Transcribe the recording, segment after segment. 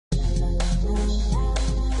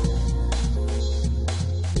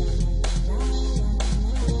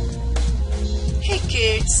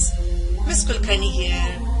Kulkarni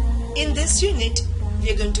here. In this unit,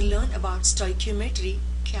 we are going to learn about stoichiometry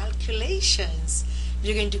calculations.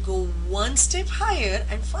 We are going to go one step higher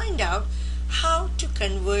and find out how to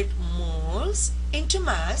convert moles into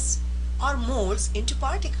mass or moles into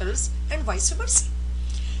particles and vice versa.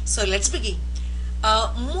 So let's begin.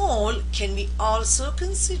 A mole can be also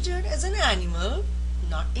considered as an animal,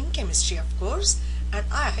 not in chemistry of course, and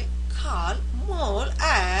I call mole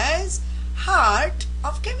as heart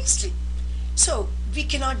of chemistry. So we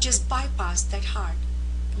cannot just bypass that heart.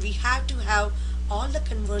 We have to have all the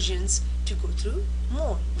conversions to go through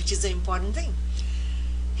mole, which is the important thing.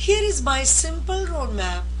 Here is my simple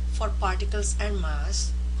roadmap for particles and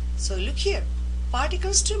mass. So look here,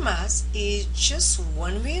 particles to mass is just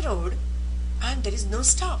one-way road and there is no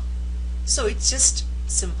stop. So it's just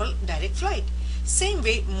simple direct flight. Same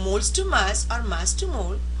way, moles to mass or mass to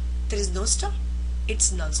mole, there is no stop.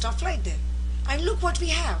 It's non-stop flight there. And look what we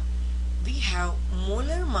have. We have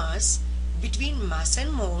molar mass between mass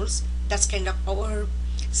and moles. That's kind of our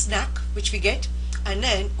snack which we get. And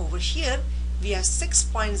then over here we have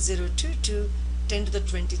 6.022 10 to the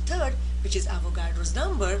 23rd, which is Avogadro's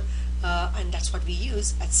number, and that's what we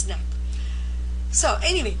use as snack. So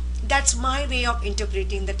anyway, that's my way of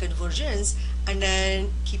interpreting the conversions. And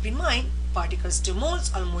then keep in mind, particles to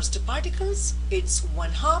moles or moles to particles, it's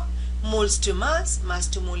 1/2. Moles to mass, mass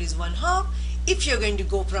to mole is 1/2. If you're going to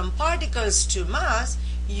go from particles to mass,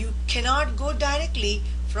 you cannot go directly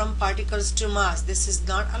from particles to mass. This is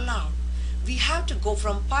not allowed. We have to go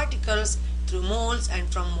from particles through moles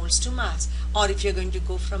and from moles to mass. Or if you're going to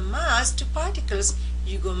go from mass to particles,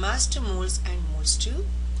 you go mass to moles and moles to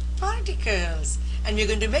particles. And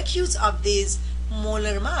we're going to make use of this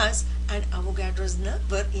molar mass and Avogadro's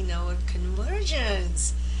number in our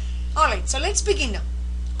conversions. Alright, so let's begin now.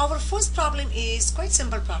 Our first problem is quite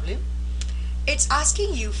simple problem. It's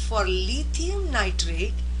asking you for lithium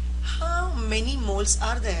nitrate, how many moles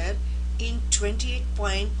are there in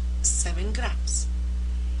 28.7 grams.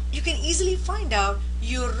 You can easily find out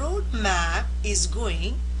your road map is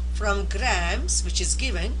going from grams, which is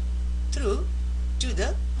given, through to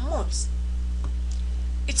the moles.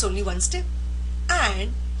 It's only one step.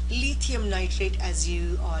 And lithium nitrate, as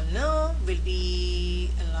you all know, will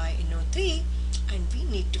be LiNO3, and we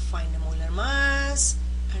need to find the molar mass.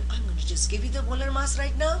 And I'm going to just give you the molar mass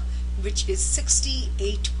right now, which is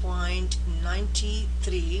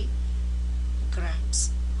 68.93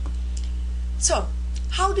 grams. So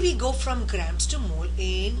how do we go from grams to mole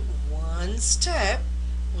in one step?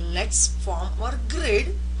 Let's form our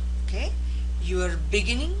grid. Okay, your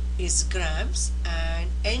beginning is grams and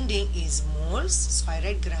ending is moles, so I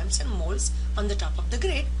write grams and moles on the top of the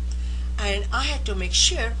grid, and I have to make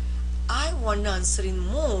sure I want to answer in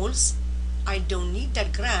moles. I don't need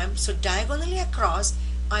that gram, so diagonally across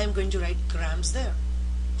I am going to write grams there.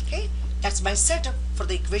 Okay, that's my setup for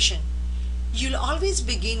the equation. You'll always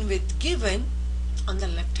begin with given on the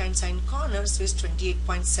left hand side corner, so it's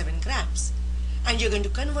 28.7 grams, and you're going to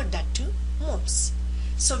convert that to moles.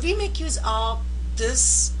 So we make use of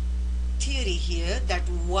this theory here that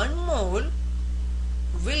 1 mole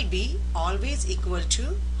will be always equal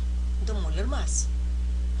to the molar mass.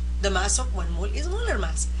 The mass of 1 mole is molar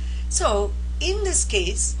mass. So in this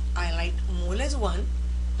case, I write mole as 1,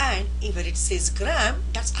 and if it says gram,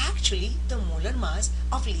 that's actually the molar mass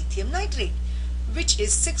of lithium nitrate, which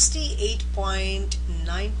is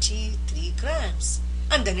 68.93 grams.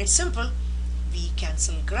 And then it's simple. We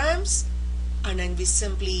cancel grams, and then we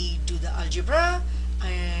simply do the algebra,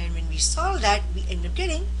 and when we solve that, we end up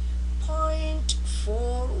getting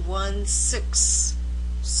 0.416.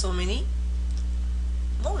 So many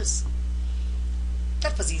moles.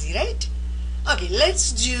 That was easy, right? Okay,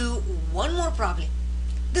 let's do one more problem.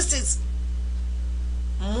 This is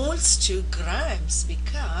moles to grams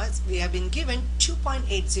because we have been given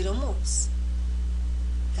 2.80 moles.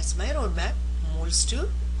 That's my roadmap. Moles to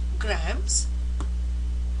grams.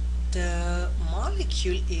 The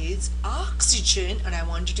molecule is oxygen, and I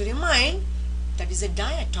want you to remind that is a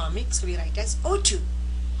diatomic, so we write as O2.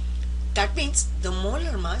 That means the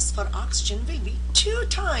molar mass for oxygen will be 2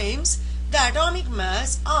 times the atomic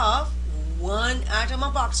mass of 1 atom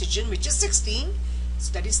of oxygen, which is 16,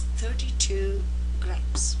 so that is 32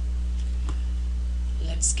 grams.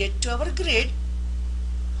 Let's get to our grid.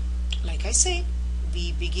 Like I said,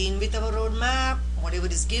 we begin with our roadmap. Whatever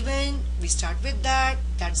is given, we start with that.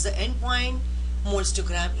 That's the end point. Moles to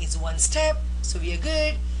gram is one step, so we are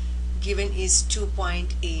good. Given is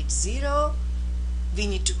 2.80. We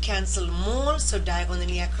need to cancel moles, so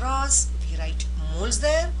diagonally across we write moles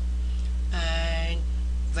there, and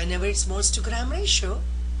whenever it's moles to gram ratio,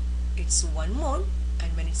 it's 1 mole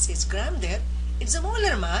and when it says gram there, it's a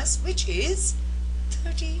molar mass, which is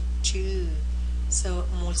 32. So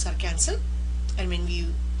moles are cancelled, and when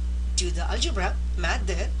you do the algebra math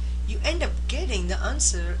there, you end up getting the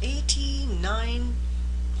answer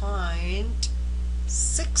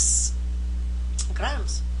 89.6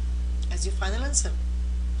 grams as your final answer.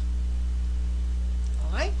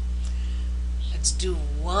 Alright, let's do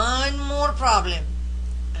one more problem,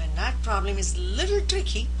 and that problem is a little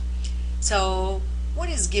tricky. So what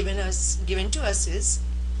is given to us is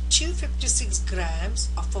 256 grams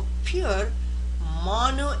of a pure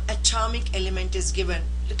monoatomic element is given.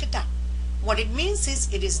 Look at that. What it means is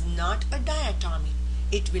it is not a diatomic.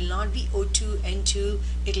 It will not be O2, N2.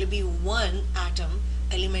 It will be one atom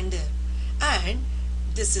element there. And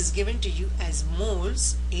this is given to you as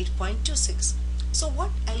moles 8.26. So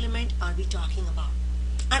what element are we talking about?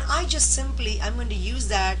 And I'm going to use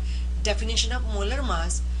that definition of molar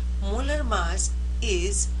mass. Molar mass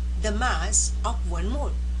is the mass of 1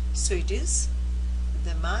 mole. So it is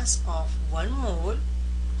the mass of 1 mole,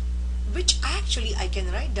 which actually I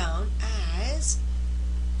can write down as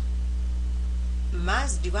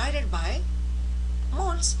mass divided by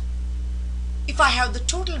moles. If I have the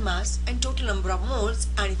total mass and total number of moles,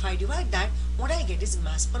 and if I divide that, what I get is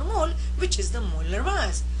mass per mole, which is the molar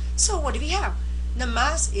mass. So what do we have? The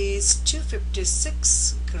mass is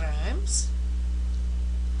 256 grams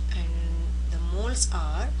and the moles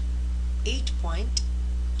are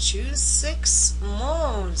 8.26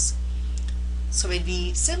 moles. So when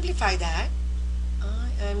we simplify that,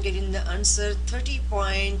 I am getting the answer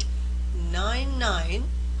 30.99,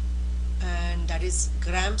 and that is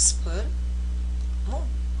grams per mole.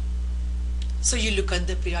 So you look at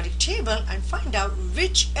the periodic table and find out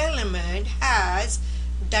which element has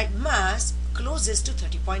that mass closest to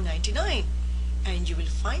 30.99, and you will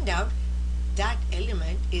find out that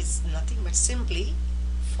element is nothing but simply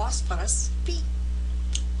phosphorus P.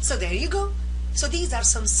 So there you go. So these are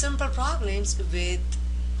some simple problems with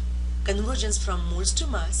conversions from moles to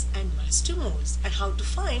mass and mass to moles, and how to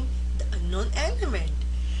find the unknown element.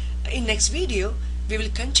 In next video, we will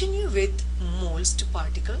continue with moles to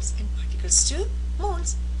particles and particles to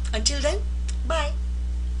moles. Until then, bye.